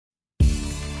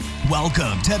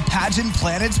Welcome to Pageant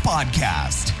Planet's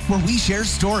podcast, where we share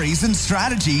stories and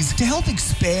strategies to help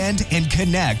expand and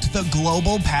connect the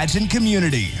global pageant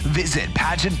community. Visit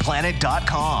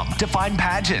pageantplanet.com to find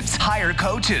pageants, hire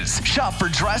coaches, shop for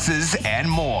dresses,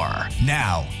 and more.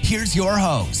 Now, here's your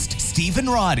host, Stephen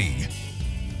Roddy.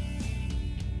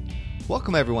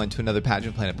 Welcome, everyone, to another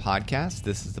Pageant Planet podcast.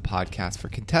 This is the podcast for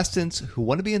contestants who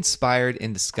want to be inspired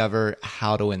and discover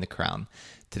how to win the crown.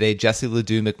 Today, Jessie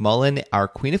Ledoux McMullen, our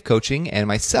Queen of Coaching, and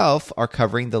myself are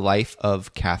covering the life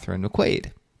of Katharine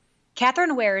McQuaid.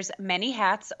 Katharine wears many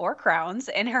hats or crowns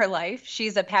in her life.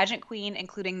 She's a pageant queen,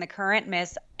 including the current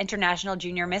Miss International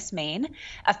Junior Miss Maine,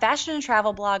 a fashion and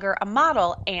travel blogger, a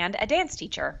model, and a dance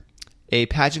teacher. A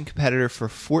pageant competitor for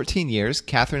 14 years,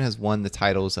 Katharine has won the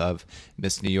titles of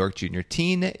Miss New York Junior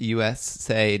Teen,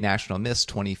 USA National Miss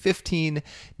 2015,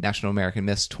 National American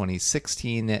Miss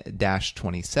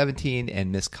 2016-2017, and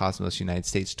Miss Cosmos United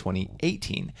States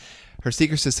 2018. Her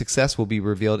secrets to success will be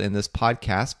revealed in this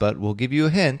podcast, but we'll give you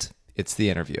a hint. It's the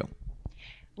interview.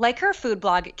 Like her food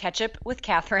blog, Ketchup with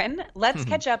Katharine, let's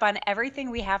catch up on everything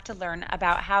we have to learn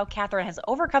about how Katharine has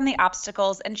overcome the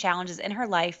obstacles and challenges in her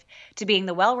life to being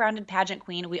the well-rounded pageant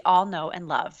queen we all know and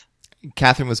love.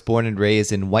 Katharine was born and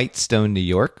raised in Whitestone, New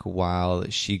York. While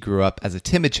she grew up as a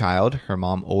timid child, her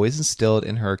mom always instilled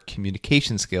in her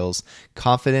communication skills,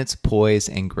 confidence, poise,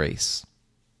 and grace.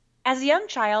 As a young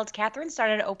child, Katharine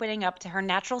started opening up to her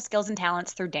natural skills and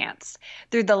talents through dance.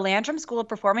 Through the Landrum School of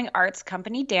Performing Arts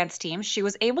company dance team, she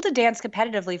was able to dance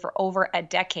competitively for over a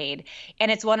decade, and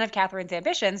it's one of Katharine's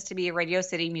ambitions to be a Radio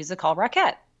City Music Hall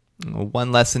Rockette.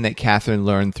 One lesson that Katharine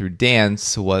learned through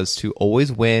dance was to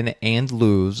always win and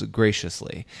lose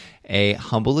graciously, a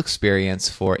humble experience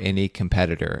for any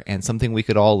competitor, and something we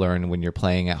could all learn when you're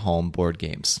playing at home board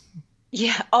games.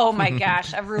 Yeah. Oh my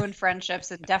gosh. I've ruined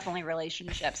friendships and definitely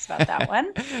relationships about that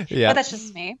one. Yeah. But that's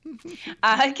just me.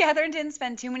 Katharine didn't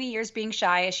spend too many years being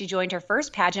shy as she joined her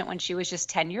first pageant when she was just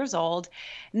 10 years old.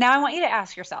 Now I want you to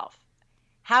ask yourself,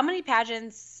 how many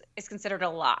pageants is considered a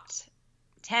lot?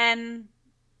 10,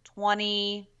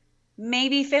 20,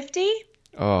 maybe 50?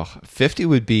 Oh, 50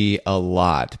 would be a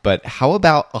lot, but how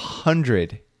about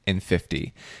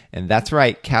 150? And that's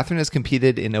right, Katharine has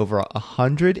competed in over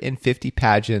 150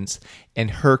 pageants in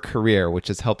her career, which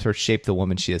has helped her shape the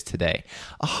woman she is today.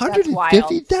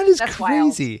 150? That's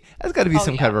crazy. Wild. That's got to be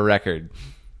some kind of a record.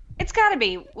 It's got to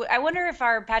be. I wonder if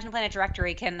our Pageant Planet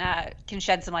directory can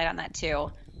shed some light on that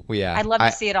too. Well, yeah, I'd love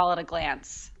to see it all at a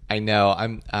glance. I know.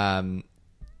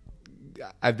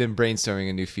 I've been brainstorming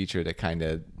a new feature that kind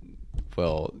of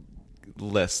will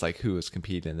list like who has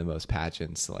competed in the most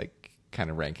pageants, like kind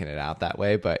of ranking it out that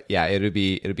way. But yeah, it'll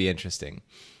be interesting.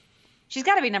 She's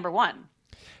got to be number one.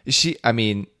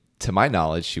 To my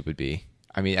knowledge, she would be.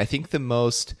 I think the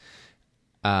most.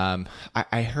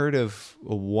 I heard of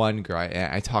one girl.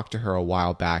 I talked to her a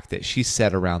while back that she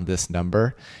said around this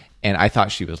number, and I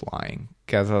thought she was lying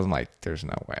because I was like, "There's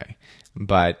no way."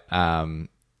 But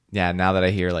yeah, now that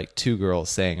I hear like two girls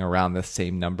saying around the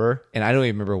same number, and I don't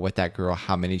even remember what that girl,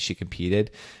 how many she competed,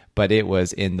 but it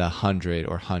was in the 100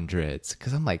 or hundreds.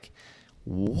 Because I'm like,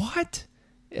 what?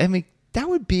 That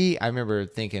would be, I remember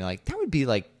thinking like, that would be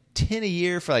like 10 a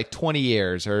year for like 20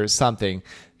 years or something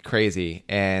crazy.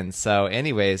 And so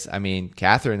anyways,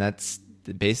 Katharine, that's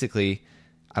basically,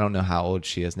 I don't know how old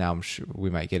she is now. I'm sure we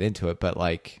might get into it, but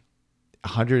like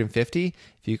 150,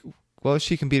 if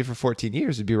she competed for 14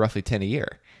 years, it'd be roughly 10 a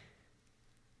year.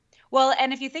 Well,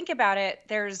 and if you think about it,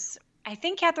 I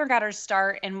think Katharine got her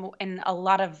start in a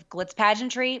lot of glitz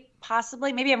pageantry,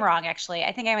 possibly. Maybe I'm wrong, actually.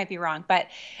 I think I might be wrong. But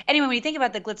anyway, when you think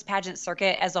about the glitz pageant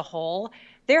circuit as a whole,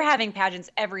 they're having pageants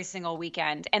every single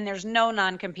weekend, and there's no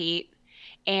non-compete,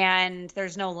 and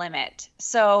there's no limit.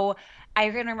 So I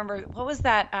can remember, what was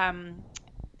that?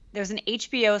 There's an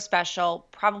HBO special,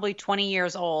 probably 20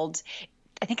 years old.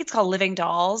 I think it's called Living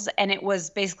Dolls, and it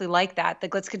was basically like that. The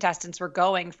glitz contestants were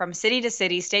going from city to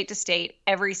city, state to state,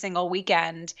 every single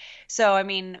weekend. So,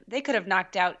 they could have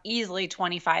knocked out easily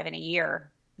 25 in a year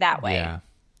that way. Yeah,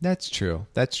 that's true.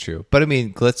 That's true. But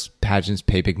glitz pageants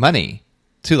pay big money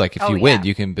too. Like if you win,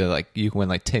 you can win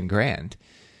like 10 grand,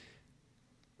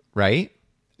 right?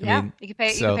 You can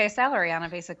pay a salary on it,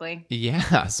 basically.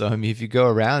 Yeah. So, if you go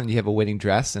around and you have a winning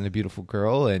dress and a beautiful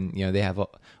girl and, they have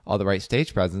all the right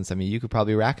stage presence, you could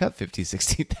probably rack up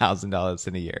 $50,000, $60,000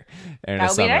 in a year. That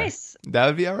would be nice. That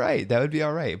would be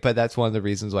all right. But that's one of the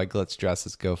reasons why glitz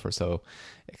dresses go for so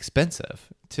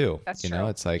expensive, too. That's true.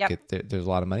 It's like there's a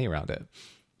lot of money around it.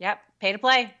 Yep. Pay to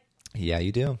play. Yeah,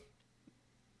 you do.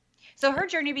 So her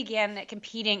journey began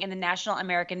competing in the National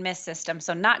American Miss system.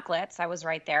 So not Glitz. I was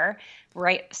right there,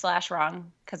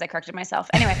 right/wrong, because I corrected myself.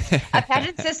 Anyway, a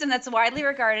pageant system that's widely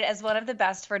regarded as one of the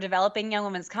best for developing young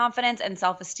women's confidence and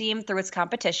self-esteem through its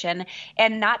competition.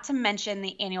 And not to mention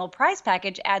the annual prize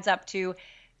package adds up to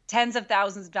tens of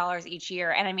thousands of dollars each year.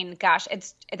 And I mean, gosh,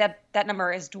 it's that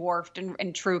number is dwarfed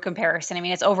in true comparison. I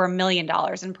mean, it's over $1 million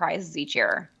in prizes each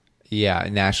year. Yeah,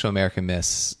 National American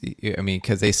Miss. I mean,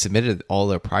 because they submitted all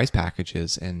their prize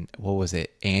packages, and what was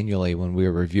it annually when we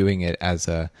were reviewing it as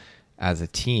a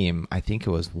team? I think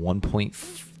it was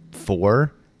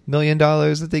 $1.4 million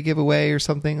that they give away or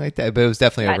something like that. But it was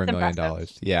definitely over $1 million.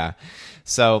 Yeah.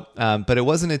 So, but it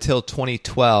wasn't until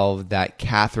 2012 that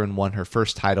Catherine won her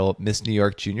first title, Miss New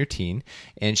York Junior Teen,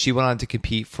 and she went on to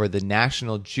compete for the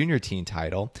National Junior Teen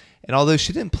title. And although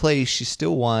she didn't place, she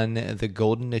still won the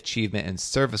Golden Achievement and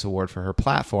Service Award for her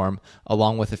platform,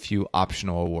 along with a few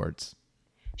optional awards.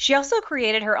 She also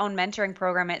created her own mentoring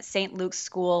program at St. Luke's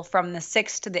School from the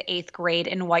 6th to the 8th grade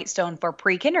in Whitestone for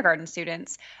pre-kindergarten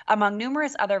students, among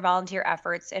numerous other volunteer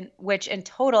efforts, which in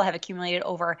total have accumulated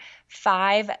over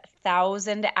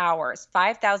 5,000 hours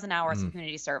of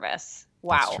community service.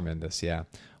 Wow. That's tremendous, yeah.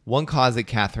 One cause that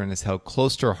Catherine has held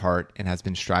close to her heart and has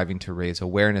been striving to raise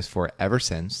awareness for ever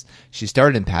since she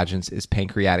started in pageants is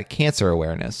pancreatic cancer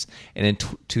awareness. And in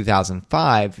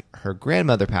 2005, her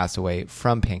grandmother passed away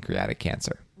from pancreatic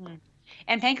cancer.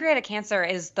 And pancreatic cancer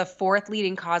is the 4th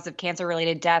leading cause of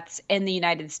cancer-related deaths in the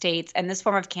United States. And this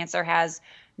form of cancer has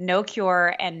no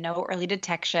cure and no early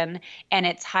detection, and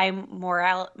its high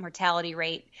mortality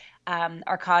rate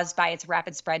are caused by its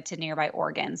rapid spread to nearby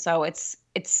organs. So it's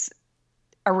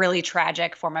a really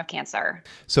tragic form of cancer.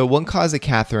 So one cause that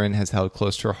Catherine has held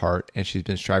close to her heart and she's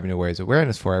been striving to raise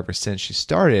awareness for ever since she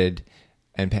started.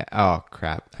 And oh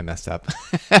crap, I messed up.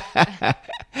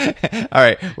 All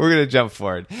right, we're going to jump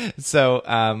forward.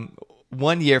 So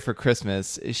one year for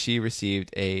Christmas, she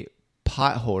received a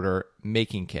pot holder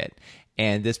making kit.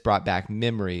 And this brought back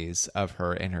memories of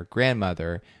her and her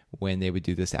grandmother when they would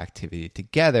do this activity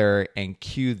together, and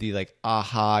cue the like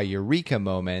aha eureka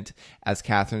moment as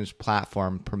Catherine's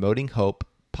platform Promoting Hope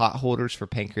Pot Holders for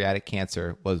Pancreatic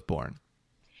Cancer was born.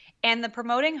 And the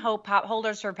Promoting Hope Pot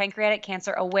Holders for Pancreatic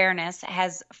Cancer Awareness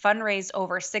has fundraised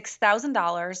over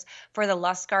 $6,000 for the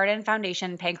Lustgarten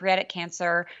Foundation Pancreatic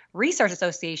Cancer Research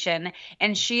Association,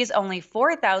 and she's only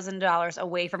 $4,000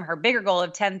 away from her bigger goal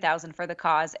of $10,000 for the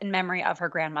cause in memory of her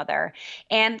grandmother.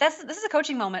 And this is a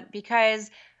coaching moment, because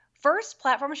first,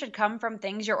 platforms should come from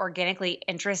things you're organically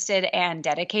interested and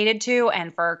dedicated to.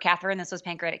 And for Catherine, this was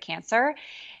pancreatic cancer.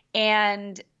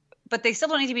 But they still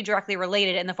don't need to be directly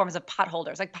related in the forms of pot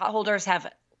holders. Like, pot holders have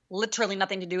literally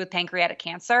nothing to do with pancreatic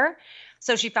cancer.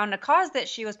 So she found a cause that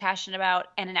she was passionate about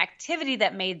and an activity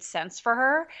that made sense for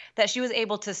her, that she was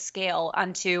able to scale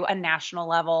onto a national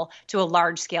level to a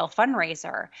large scale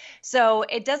fundraiser. So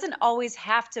it doesn't always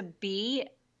have to be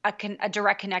a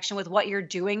direct connection with what you're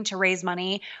doing to raise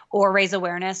money or raise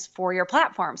awareness for your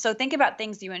platform. So think about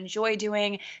things you enjoy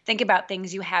doing. Think about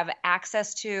things you have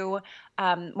access to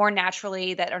more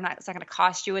naturally that it's not going to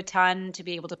cost you a ton to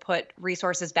be able to put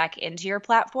resources back into your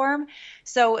platform.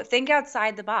 So think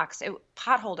outside the box.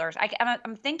 Pot holders.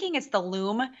 I'm thinking it's the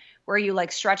loom, where you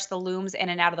like stretch the looms in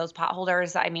and out of those pot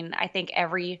holders. I mean, I think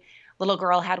every little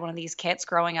girl had one of these kits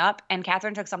growing up, and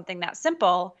Catherine took something that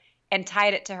simple and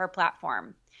tied it to her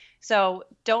platform. So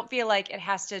don't feel like it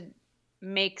has to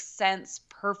make sense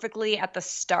perfectly at the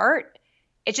start.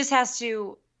 It just has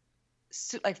to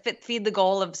feed the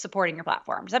goal of supporting your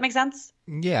platform. Does that make sense?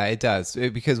 Yeah, it does.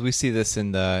 Because we see this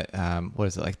in the,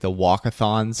 the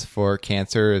walkathons for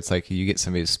cancer. It's like you get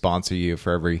somebody to sponsor you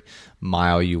for every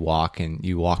mile you walk, and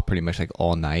you walk pretty much like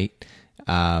all night.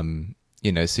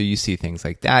 So you see things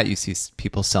like that. You see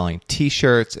people selling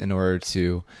T-shirts in order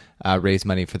to raise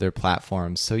money for their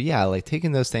platforms. So yeah, like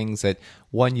taking those things that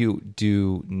one you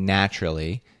do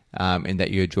naturally and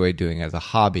that you enjoy doing as a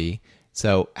hobby.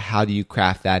 So how do you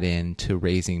craft that into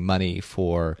raising money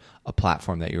for a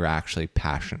platform that you're actually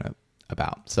passionate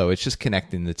about? So it's just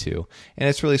connecting the two, and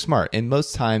it's really smart. And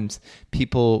most times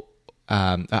people,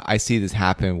 I see this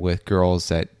happen with girls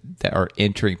that are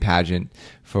entering pageant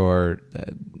for,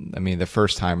 the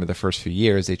first time or the first few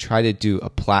years. They try to do a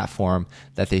platform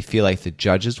that they feel like the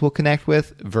judges will connect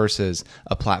with versus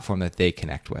a platform that they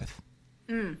connect with.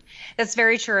 That's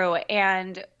very true.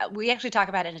 And we actually talk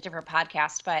about it in a different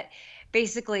podcast, but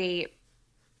basically,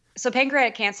 so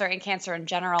pancreatic cancer and cancer in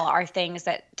general are things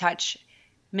that touch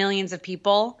millions of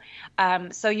people.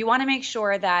 So you want to make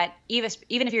sure that even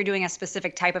if you're doing a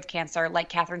specific type of cancer, like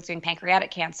Catherine's doing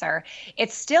pancreatic cancer,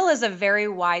 it still is a very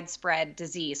widespread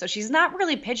disease. So she's not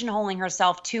really pigeonholing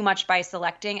herself too much by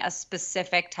selecting a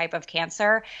specific type of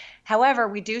cancer. However,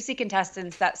 we do see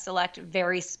contestants that select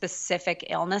very specific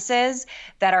illnesses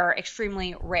that are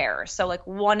extremely rare. So like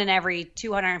 1 in every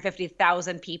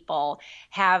 250,000 people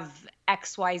have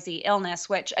XYZ illness,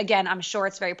 which again, I'm sure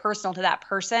it's very personal to that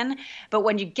person. But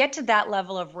when you get to that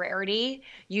level of rarity,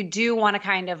 you do want to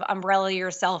kind of umbrella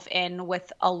yourself in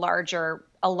with a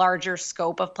larger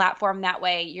scope of platform. That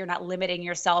way you're not limiting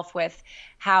yourself with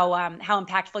how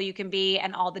impactful you can be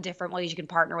and all the different ways you can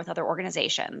partner with other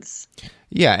organizations.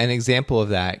 Yeah, an example of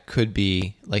that could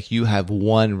be like you have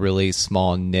one really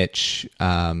small niche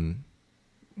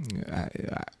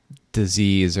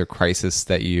disease or crisis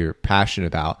that you're passionate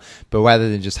about, but rather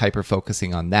than just hyper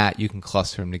focusing on that, you can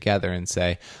cluster them together and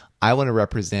say, I want to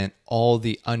represent all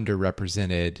the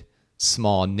underrepresented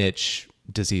small niche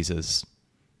diseases,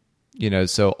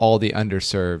 so all the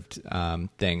underserved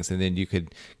things, and then you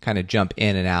could kind of jump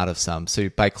in and out of some. So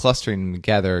by clustering them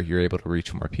together, you're able to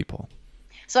reach more people.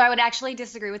 So I would actually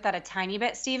disagree with that a tiny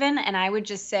bit, Stephen. And I would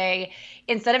just say,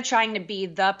 instead of trying to be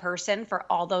the person for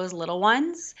all those little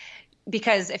ones,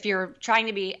 because if you're trying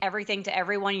to be everything to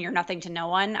everyone, you're nothing to no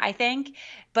one, I think.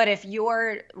 But if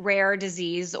your rare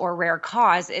disease or rare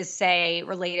cause is, say,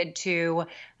 related to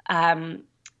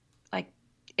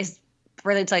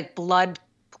blood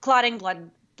clotting,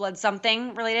 blood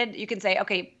something related, you can say,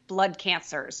 okay, blood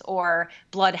cancers or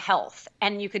blood health,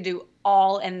 and you could do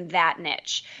all in that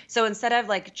niche. So instead of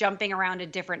like jumping around to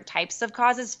different types of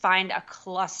causes, find a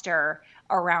cluster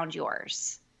around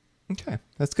yours. Okay,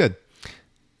 that's good.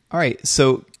 All right,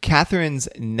 so Catherine's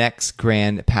next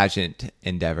grand pageant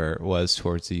endeavor was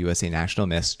towards the USA National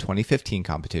Miss 2015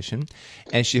 competition,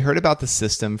 and she heard about the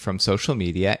system from social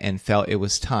media and felt it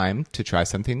was time to try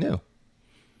something new.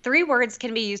 3 words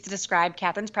can be used to describe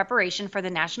Catherine's preparation for the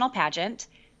national pageant: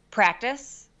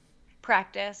 practice,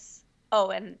 practice,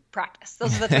 and practice.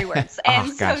 Those are the 3 words.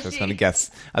 And I was going to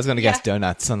guess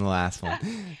donuts on the last one.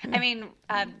 I mean,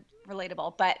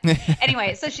 relatable. But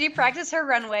anyway, so she practiced her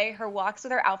runway, her walks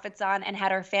with her outfits on, and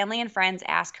had her family and friends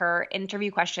ask her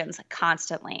interview questions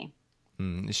constantly.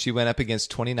 She went up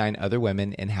against 29 other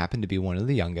women and happened to be one of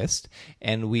the youngest.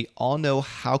 And we all know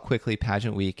how quickly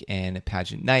pageant week and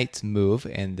pageant nights move,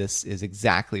 and this is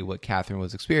exactly what Catherine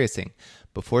was experiencing.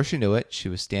 Before she knew it, she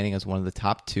was standing as one of the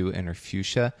top 2 in her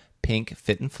fuchsia pink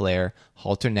fit and flare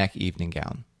halter neck evening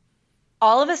gown.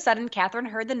 All of a sudden, Catherine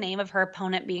heard the name of her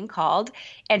opponent being called,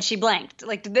 and she blanked.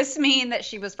 Like, did this mean that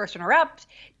she was first runner-up?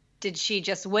 Did she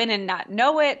just win and not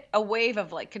know it? A wave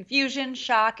of confusion,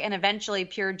 shock, and eventually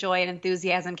pure joy and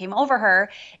enthusiasm came over her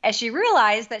as she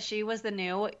realized that she was the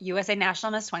new USA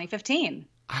National Miss 2015.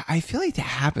 I feel like that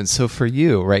happens. So for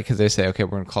you, right? Because they say, okay,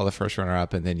 we're going to call the first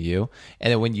runner-up and then you.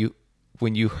 And then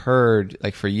when you heard,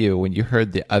 for you, when you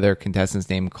heard the other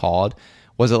contestant's name called,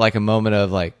 was it like a moment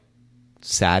of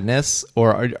sadness,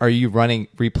 or are you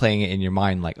replaying it in your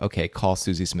mind okay, call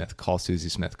Susie Smith, call Susie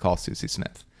Smith, call Susie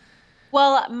Smith?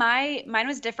 Well, mine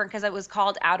was different because it was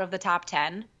called out of the top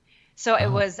 10. So I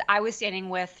was standing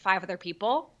with 5 other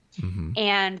people,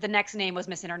 and the next name was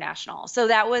Miss International. So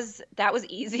that was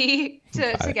easy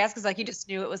to guess because you just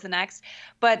knew it was the next.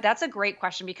 But that's a great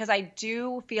question because I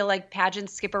do feel like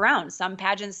pageants skip around. Some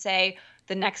pageants say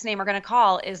the next name we're going to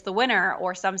call is the winner,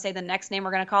 or some say the next name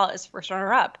we're going to call is first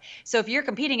runner-up. So if you're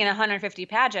competing in 150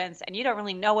 pageants and you don't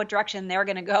really know what direction they're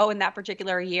going to go in that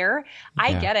particular year,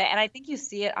 I get it. And I think you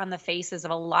see it on the faces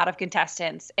of a lot of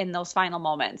contestants in those final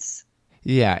moments.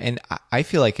 Yeah, and I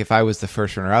feel like if I was the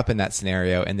first runner-up in that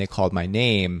scenario and they called my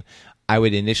name, I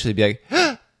would initially be like,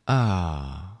 right.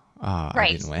 I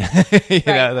didn't win.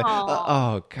 Right.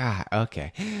 Oh, God,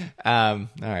 okay. All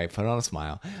right, put on a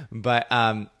smile. But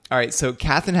all right, so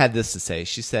Catherine had this to say.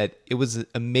 She said, it was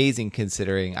amazing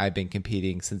considering I've been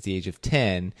competing since the age of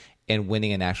 10, and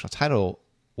winning a national title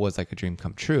was like a dream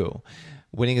come true.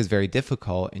 Winning is very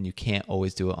difficult, and you can't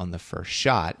always do it on the first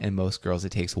shot. And most girls, it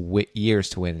takes years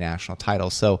to win a national title.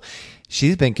 So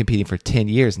she's been competing for 10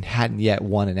 years and hadn't yet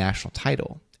won a national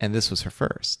title. And this was her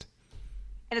first.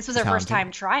 And this was her first time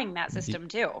trying that system,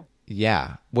 too.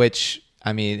 Yeah, which,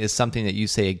 I mean, is something that you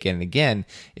say again and again.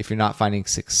 If you're not finding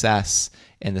success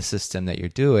in the system that you're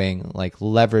doing,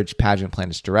 leverage Pageant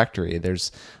Planet's directory.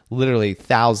 There's literally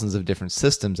thousands of different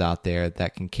systems out there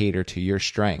that can cater to your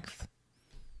strength.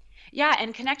 Yeah,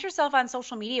 and connect yourself on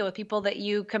social media with people that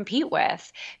you compete with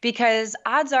because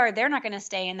odds are they're not going to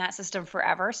stay in that system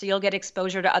forever. So you'll get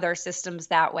exposure to other systems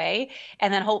that way.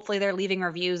 And then hopefully they're leaving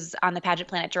reviews on the Pageant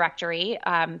Planet directory,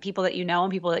 people that you know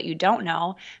and people that you don't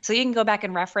know. So you can go back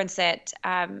and reference it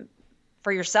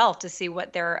for yourself to see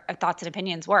what their thoughts and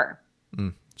opinions were.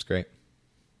 It's great.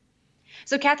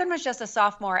 So Catherine was just a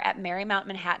sophomore at Marymount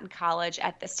Manhattan College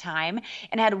at this time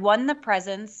and had won in the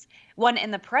presence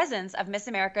of Miss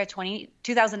America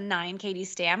 2009, Katie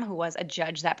Stam, who was a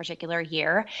judge that particular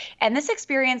year. And this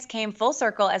experience came full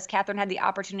circle as Catherine had the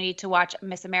opportunity to watch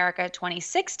Miss America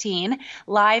 2016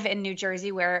 live in New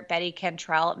Jersey, where Betty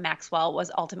Cantrell Maxwell was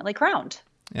ultimately crowned.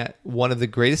 Yeah, one of the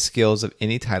greatest skills of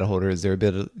any title holder is their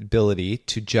ability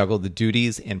to juggle the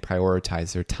duties and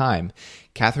prioritize their time.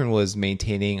 Catherine was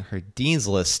maintaining her Dean's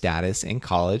List status in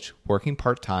college, working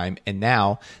part-time, and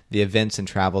now the events and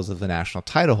travels of the national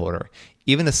title holder.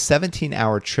 Even a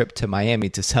 17-hour trip to Miami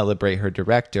to celebrate her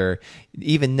director,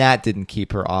 even that didn't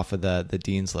keep her off of the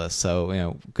Dean's List.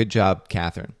 So, good job,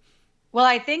 Catherine. Well,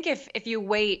 I think if you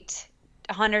wait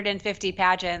 150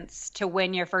 pageants to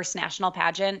win your first national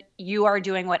pageant, you are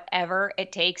doing whatever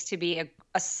it takes to be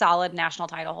a solid national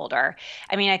title holder.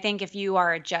 I mean, I think if you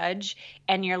are a judge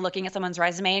and you're looking at someone's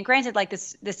resume, and granted, like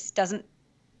this doesn't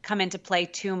come into play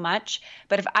too much,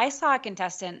 but if I saw a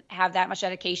contestant have that much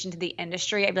dedication to the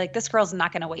industry, I'd be like, this girl's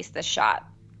not going to waste this shot.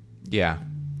 Yeah.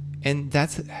 And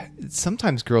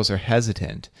sometimes girls are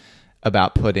hesitant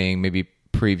about putting maybe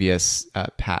previous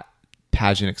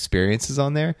pageant experiences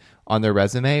on their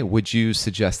resume. Would you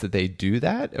suggest that they do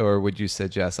that, or would you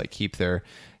suggest like keep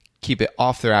it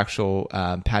off their actual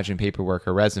pageant paperwork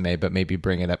or resume, but maybe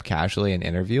bring it up casually in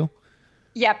interview?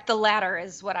 Yep, the latter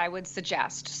is what I would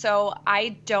suggest. So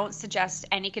I don't suggest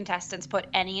any contestants put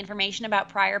any information about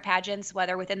prior pageants,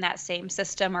 whether within that same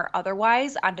system or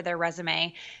otherwise, onto their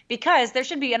resume, because there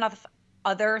should be enough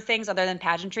other things other than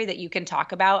pageantry that you can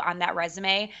talk about on that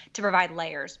resume to provide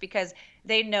layers, because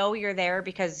they know you're there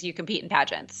because you compete in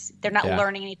pageants. They're not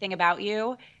learning anything about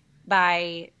you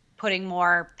by putting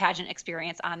more pageant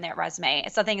experience on that resume.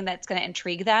 It's something that's going to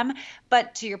intrigue them.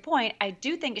 But to your point, I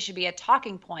do think it should be a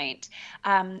talking point.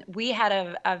 We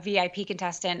had a VIP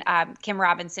contestant, Kim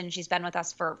Robinson. She's been with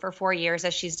us for 4 years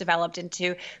as she's developed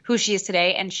into who she is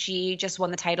today. And she just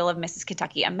won the title of Mrs.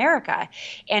 Kentucky America.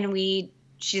 And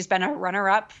she's been a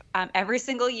runner-up every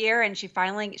single year, and she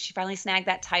finally snagged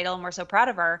that title, and we're so proud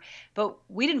of her. But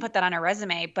we didn't put that on her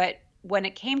resume. But when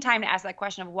it came time to ask that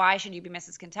question of why should you be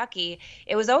Mrs. Kentucky,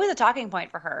 it was always a talking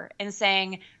point for her, and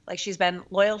saying like she's been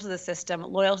loyal to the system,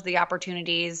 loyal to the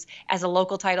opportunities as a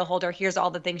local title holder. Here's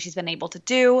all the things she's been able to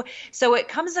do. So it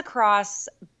comes across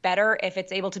better if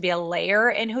it's able to be a layer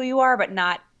in who you are, but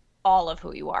not all of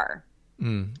who you are.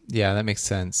 Yeah, that makes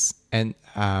sense. And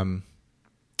I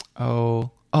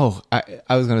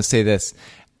was going to say this.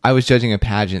 I was judging a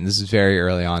pageant. This is very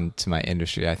early on to my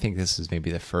industry. I think this was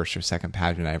maybe the first or second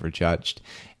pageant I ever judged.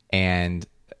 And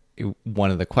one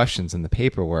of the questions in the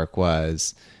paperwork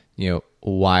was,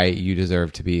 why you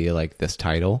deserve to be like this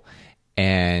title.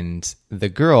 And the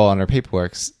girl on her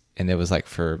paperwork, and it was like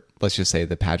let's just say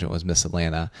the pageant was Miss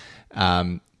Atlanta.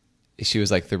 She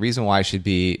was like, the reason why I should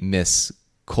be Miss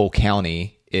Cole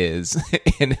County is,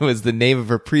 and it was the name of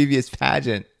her previous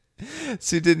pageant.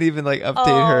 She didn't even like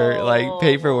update her like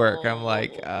paperwork. I'm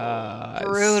like,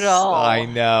 brutal. I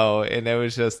know. And it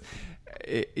was just,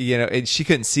 and she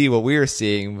couldn't see what we were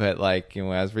seeing, but like, when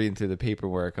I was reading through the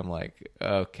paperwork, I'm like,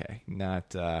 okay,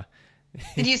 not,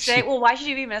 Did you say, well, why should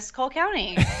you be Miss Cole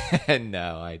County?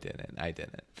 No, I didn't.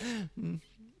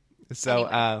 So,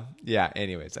 anyway.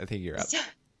 Anyways, I think you're up.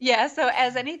 Yeah, so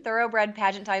as any thoroughbred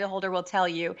pageant title holder will tell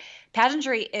you,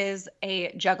 pageantry is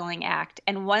a juggling act.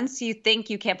 And once you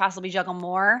think you can't possibly juggle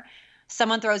more,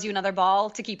 someone throws you another ball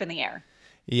to keep in the air.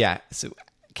 Yeah, so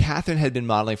Catherine had been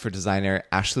modeling for designer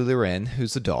Ashley Loren,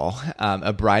 who's a doll,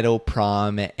 a bridal,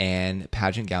 prom, and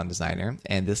pageant gown designer.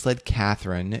 And this led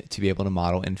Catherine to be able to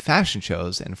model in fashion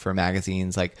shows and for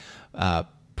magazines like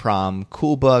Prom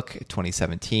Cool Book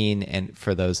 2017. And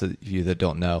for those of you that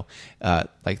don't know,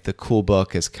 like the Cool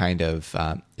Book is kind of,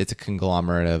 it's a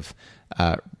conglomerate of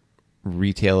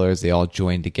retailers. They all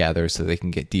join together so they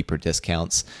can get deeper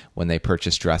discounts when they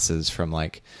purchase dresses from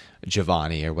like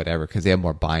Giovanni or whatever, because they have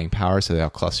more buying power. So they all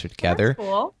cluster together. That's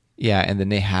cool. Yeah. And then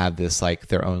they have this like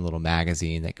their own little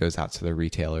magazine that goes out to the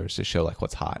retailers to show like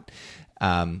what's hot.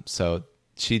 So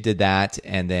she did that,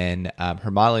 and then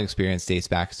her modeling experience dates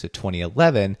back to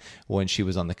 2011 when she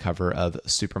was on the cover of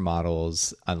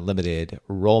Supermodels Unlimited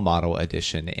Role Model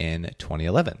Edition in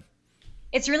 2011.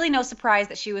 It's really no surprise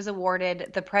that she was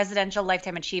awarded the Presidential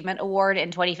Lifetime Achievement Award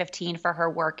in 2015 for her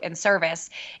work and service.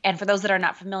 And for those that are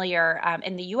not familiar,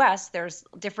 in the US, there's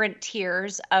different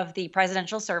tiers of the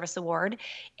Presidential Service Award,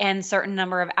 and certain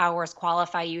number of hours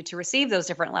qualify you to receive those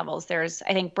different levels. There's,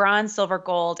 I think, bronze, silver,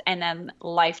 gold, and then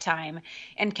lifetime.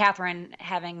 And Catherine,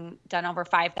 having done over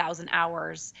 5,000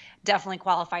 hours, definitely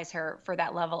qualifies her for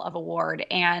that level of award.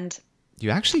 And You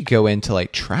actually go in to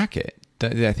like track it.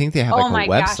 I think they have like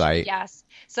a website. Gosh, yes.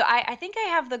 So I think I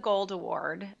have the gold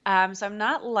award. So I'm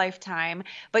not lifetime,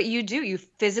 but you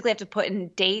physically have to put in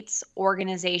dates,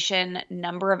 organization,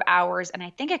 number of hours, and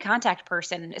I think a contact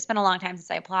person. It's been a long time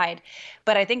since I applied,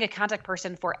 but I think a contact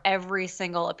person for every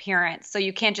single appearance. So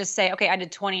you can't just say, okay, I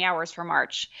did 20 hours for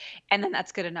March, and then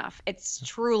that's good enough. It's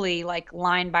truly like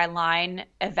line by line,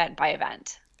 event by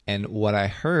event. And what I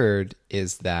heard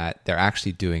is that they're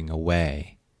actually doing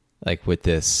away, like with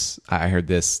this. I heard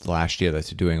this last year that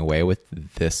they're doing away with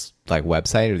this like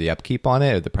website or the upkeep on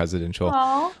it or the Presidential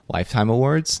Lifetime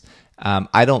Awards. I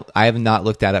have not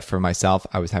looked at it for myself.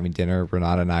 I was having dinner,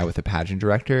 Renata and I, with a pageant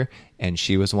director, and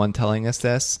she was one telling us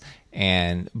this.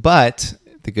 But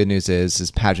the good news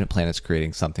is Pageant Planet's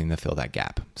creating something to fill that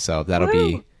gap. So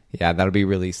that'll be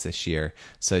released this year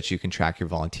so that you can track your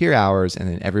volunteer hours, and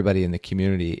then everybody in the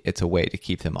community, it's a way to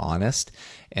keep them honest.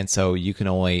 And so you can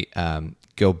only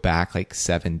go back like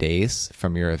 7 days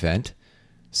from your event.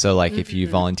 So like if you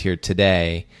volunteered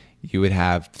today, you would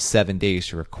have 7 days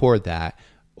to record that,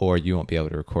 or you won't be able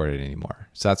to record it anymore.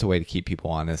 So that's a way to keep people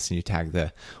honest, and you tag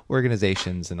the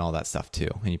organizations and all that stuff too,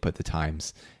 and you put the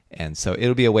times. And so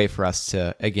it'll be a way for us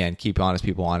to, again, keep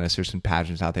people honest. There's some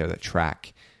pageants out there that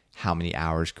track how many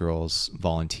hours girls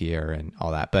volunteer and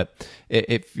all that. But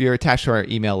if you're attached to our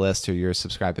email list or you're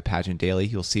subscribed to Pageant Daily,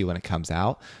 you'll see when it comes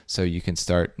out. So you can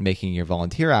start making your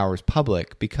volunteer hours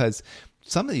public, because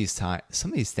some of these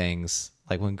things,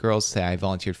 like when girls say I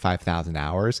volunteered 5,000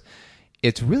 hours,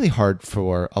 it's really hard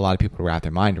for a lot of people to wrap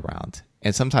their mind around.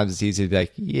 And sometimes it's easy to be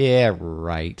like, yeah,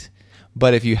 right.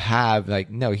 But if you have like,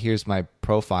 no, here's my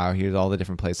profile, here's all the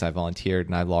different places I volunteered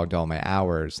and I logged all my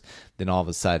hours, then all of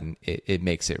a sudden it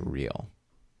makes it real.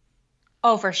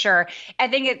 Oh, for sure. I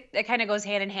think it kind of goes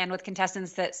hand in hand with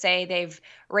contestants that say they've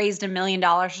raised $1 million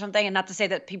or something. And not to say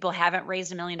that people haven't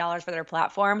raised $1 million for their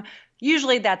platform.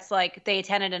 Usually that's like they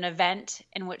attended an event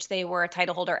in which they were a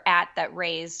title holder at that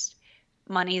raised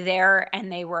money there, and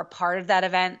they were a part of that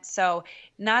event. So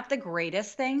not the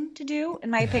greatest thing to do, in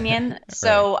my opinion. Right.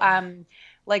 So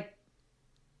like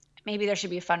maybe there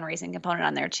should be a fundraising component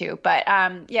on there too. But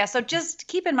so just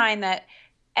keep in mind that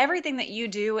everything that you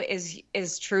do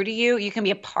is true to you. You can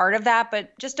be a part of that,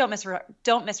 but just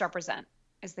don't misrepresent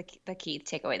is the key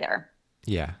takeaway there.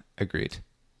 Yeah, agreed.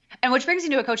 And which brings me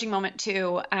to a coaching moment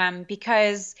too,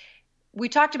 because we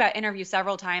talked about interview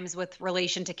several times with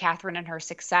relation to Catherine and her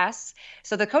success.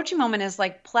 So the coaching moment is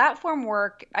like platform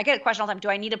work. I get a question all the time, do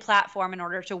I need a platform in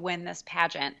order to win this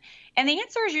pageant? And the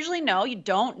answer is usually no, you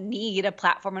don't need a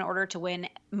platform in order to win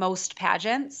most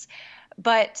pageants.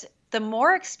 But the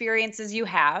more experiences you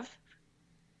have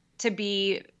to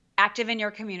be active in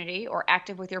your community or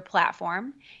active with your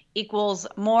platform equals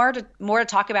more to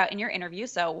talk about in your interview.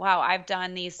 So, wow, I've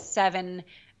done these 7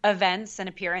 events and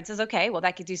appearances. Okay, well,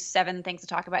 that gives you 7 things to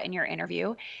talk about in your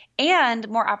interview, and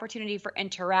more opportunity for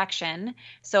interaction.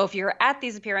 So if you're at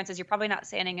these appearances, you're probably not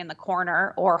standing in the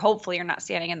corner, or hopefully you're not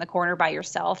standing in the corner by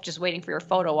yourself, just waiting for your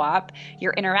photo op.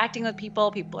 You're interacting with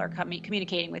people. People are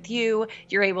communicating with you.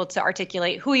 You're able to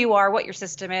articulate who you are, what your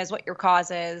system is, what your cause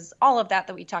is, all of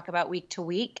that we talk about week to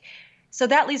week. So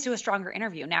that leads to a stronger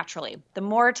interview naturally. The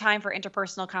more time for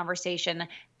interpersonal conversation,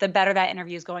 the better that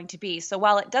interview is going to be. So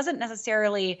while it doesn't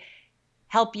necessarily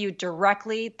help you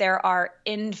directly, there are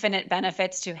infinite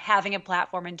benefits to having a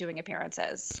platform and doing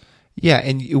appearances. Yeah,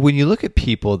 and when you look at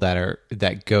people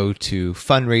that go to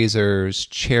fundraisers,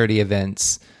 charity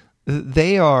events,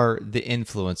 they are the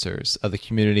influencers of the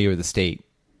community or the state.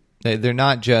 They're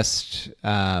not just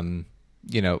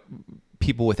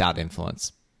people without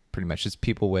influence. Pretty much it's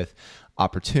people with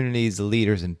opportunities,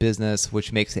 leaders in business,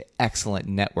 which makes it excellent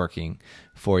networking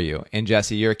for you. And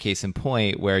Jesse, you're a case in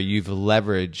point where you've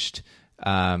leveraged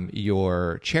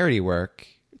your charity work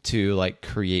to like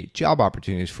create job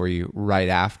opportunities for you right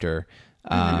after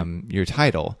your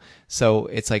title. So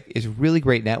it's really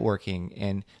great networking.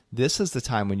 And this is the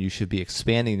time when you should be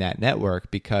expanding that network,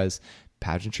 because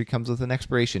pageantry comes with an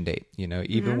expiration date.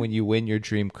 Even when you win your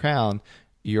dream crown,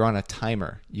 you're on a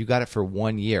timer. You got it for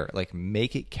 1 year. Like,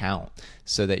 make it count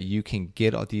so that you can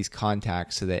get all these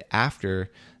contacts, so that after,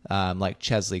 like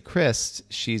Chesley Christ,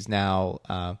 she's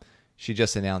now, she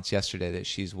just announced yesterday that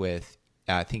she's with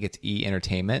I think it's E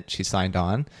Entertainment. She signed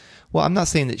on. Well, I'm not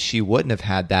saying that she wouldn't have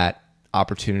had that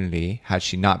opportunity had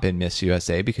she not been Miss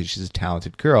USA, because she's a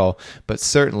talented girl, but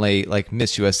certainly like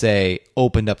Miss USA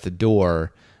opened up the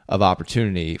door of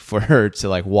opportunity for her to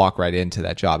like walk right into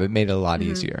that job. It made it a lot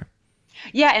easier.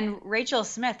 Yeah, and Rachel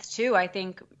Smith too. I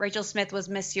think Rachel Smith was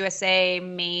Miss USA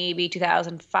maybe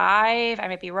 2005. I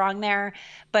might be wrong there,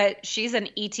 but she's an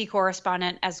ET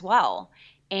correspondent as well.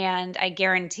 And I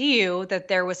guarantee you that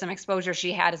there was some exposure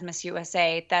she had as Miss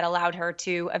USA that allowed her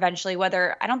to eventually,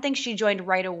 I don't think she joined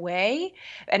right away,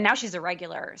 and now she's a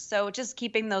regular. So just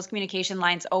keeping those communication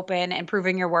lines open and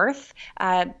proving your worth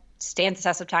stands the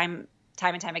test of time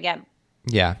and time again.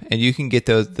 Yeah, and you can get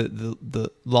those. The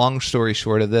long story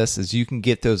short of this is you can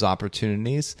get those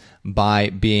opportunities by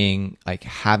being like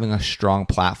having a strong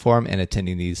platform and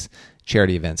attending these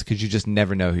charity events, because you just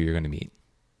never know who you're going to meet.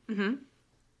 Mm-hmm.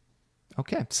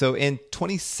 Okay, so in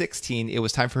 2016, it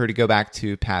was time for her to go back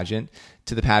to the pageant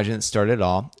that started it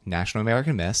all, National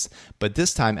American Miss, but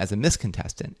this time as a Miss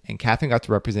contestant. And Catherine got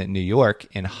to represent New York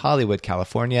and Hollywood,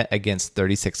 California against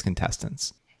 36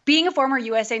 contestants. Being a former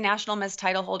USA National Miss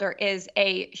title holder is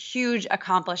a huge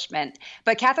accomplishment,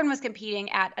 but Catherine was competing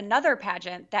at another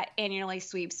pageant that annually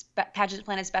sweeps Pageant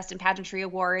Planet's Best in Pageantry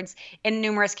Awards in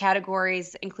numerous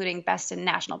categories, including Best in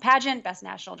National Pageant, Best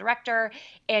National Director,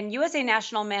 and USA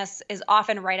National Miss is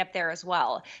often right up there as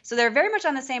well. So they're very much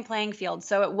on the same playing field.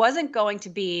 So it wasn't going to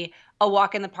be a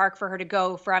walk in the park for her to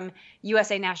go from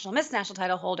USA National Miss national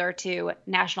title holder to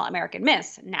National American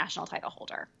Miss national title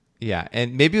holder. Yeah,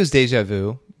 and maybe it was deja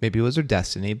vu, maybe it was her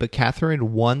destiny, but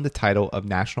Catherine won the title of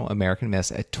National American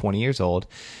Miss at 20 years old,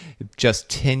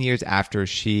 just 10 years after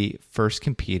she first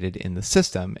competed in the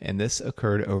system, and this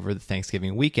occurred over the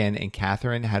Thanksgiving weekend, and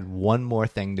Catherine had one more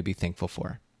thing to be thankful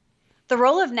for. The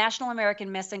role of National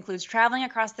American Miss includes traveling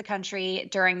across the country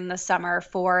during the summer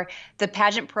for the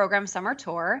pageant program summer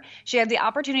tour. She had the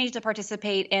opportunity to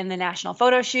participate in the national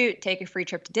photo shoot, take a free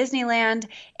trip to Disneyland,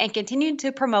 and continued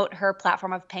to promote her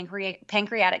platform of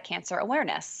pancreatic cancer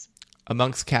awareness.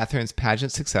 Amongst Catherine's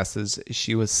pageant successes,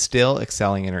 she was still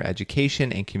excelling in her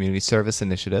education and community service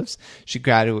initiatives. She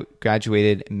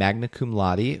graduated magna cum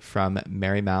laude from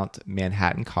Marymount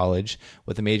Manhattan College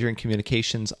with a major in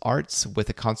communications arts with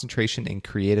a concentration in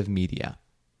creative media.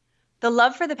 The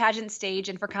love for the pageant stage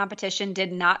and for competition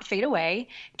did not fade away.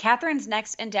 Catherine's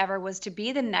next endeavor was to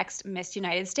be the next Miss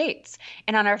United States.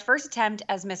 And on her first attempt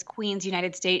as Miss Queens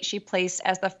United States, she placed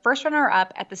as the first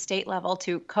runner-up at the state level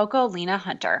to Coco Lena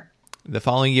Hunter. The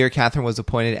following year, Catherine was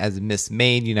appointed as Miss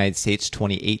Maine United States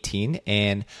 2018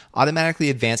 and automatically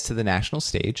advanced to the national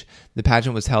stage. The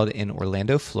pageant was held in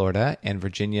Orlando, Florida, and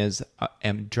Virginia's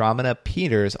Andromeda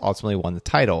Peters ultimately won the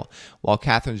title. While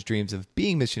Catherine's dreams of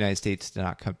being Miss United States did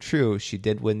not come true, she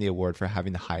did win the award for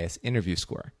having the highest interview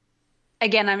score.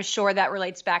 Again, I'm sure that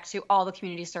relates back to all the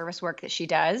community service work that she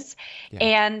does. Yeah.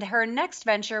 And her next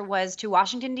venture was to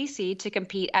Washington, D.C. to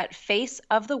compete at Face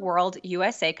of the World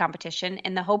USA competition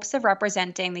in the hopes of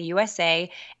representing the USA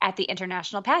at the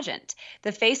international pageant.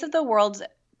 The Face of the World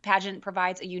pageant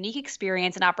provides a unique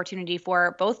experience and opportunity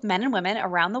for both men and women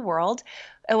around the world.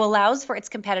 It allows for its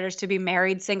competitors to be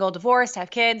married, single, divorced,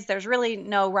 have kids. There's really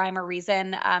no rhyme or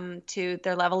reason to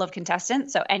their level of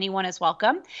contestant, so anyone is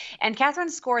welcome. And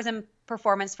Catherine's scores and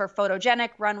performance for photogenic,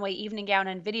 runway, evening gown,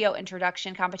 and video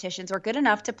introduction competitions were good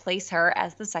enough to place her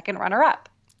as the second runner-up.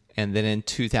 And then in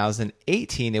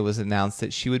 2018, it was announced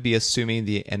that she would be assuming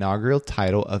the inaugural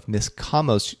title of Miss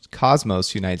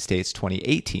Cosmos United States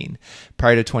 2018.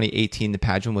 Prior to 2018, the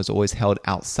pageant was always held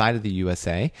outside of the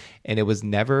USA, and it was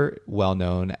never well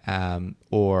known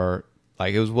never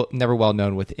well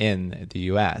known within the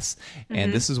U.S. Mm-hmm.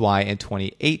 And this is why in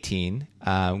 2018,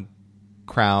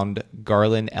 Crowned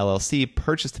Garland LLC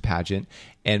purchased the pageant,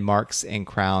 and Marks and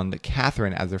crowned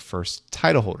Catherine as their first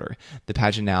title holder. The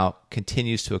pageant now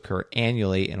continues to occur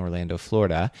annually in Orlando,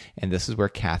 Florida, and this is where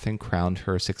Catherine crowned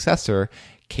her successor,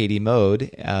 Katie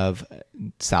Mode of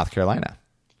South Carolina.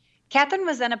 Catherine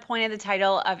was then appointed the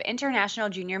title of International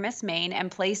Junior Miss Maine and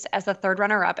placed as the third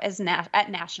runner-up at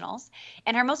Nationals.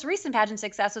 And her most recent pageant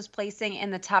success was placing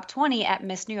in the top 20 at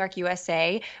Miss New York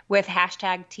USA with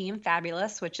hashtag Team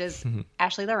Fabulous, which is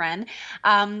Ashley Loren,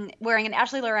 wearing an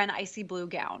Ashley Loren icy blue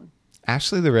gown.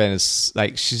 Ashley Loren is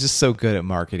she's just so good at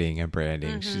marketing and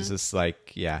branding. Mm-hmm. She's just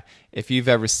if you've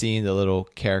ever seen the little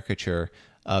caricature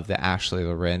of the Ashley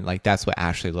Loren, that's what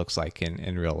Ashley looks like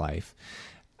in real life.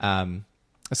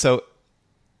 So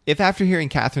if after hearing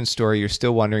Catherine's story, you're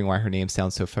still wondering why her name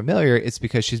sounds so familiar, it's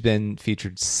because she's been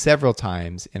featured several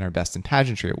times in our Best in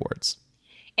Pageantry Awards.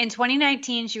 In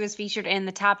 2019, she was featured in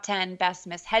the top 10 Best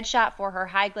Miss Headshot for her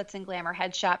high glitz and glamour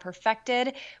headshot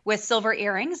perfected with silver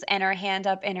earrings and her hand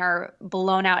up in her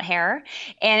blown out hair.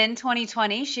 And in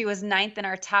 2020, she was 9th in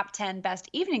our top 10 Best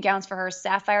Evening Gowns for her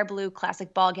sapphire blue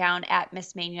classic ball gown at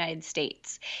Miss Maine United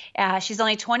States. She's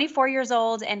only 24 years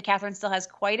old, and Catherine still has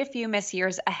quite a few Miss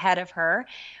years ahead of her.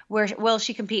 Where will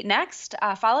she compete next?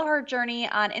 Follow her journey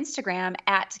on Instagram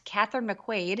at Catherine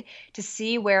McQuaid to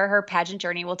see where her pageant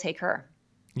journey will take her.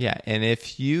 Yeah, and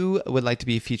if you would like to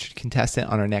be a featured contestant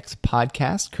on our next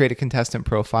podcast, create a contestant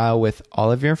profile with all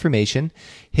of your information,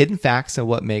 hidden facts, and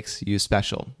what makes you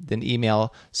special. Then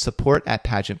email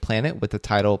support@Pageant Planet with the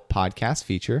title podcast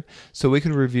feature so we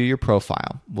can review your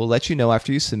profile. We'll let you know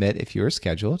after you submit if you are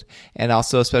scheduled. And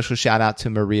also a special shout out to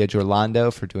Maria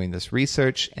Giorlando for doing this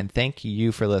research, and thank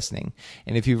you for listening.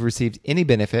 And if you've received any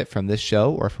benefit from this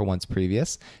show or for ones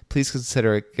previous, please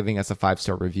consider giving us a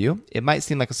 5-star review. It might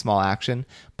seem like a small action,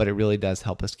 but it really does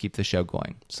help us keep the show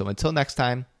going. So until next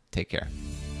time, take care.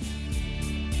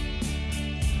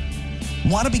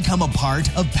 Want to become a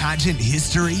part of pageant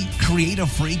history? Create a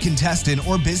free contestant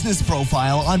or business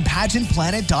profile on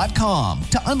PageantPlanet.com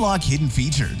to unlock hidden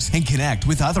features and connect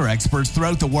with other experts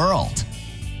throughout the world.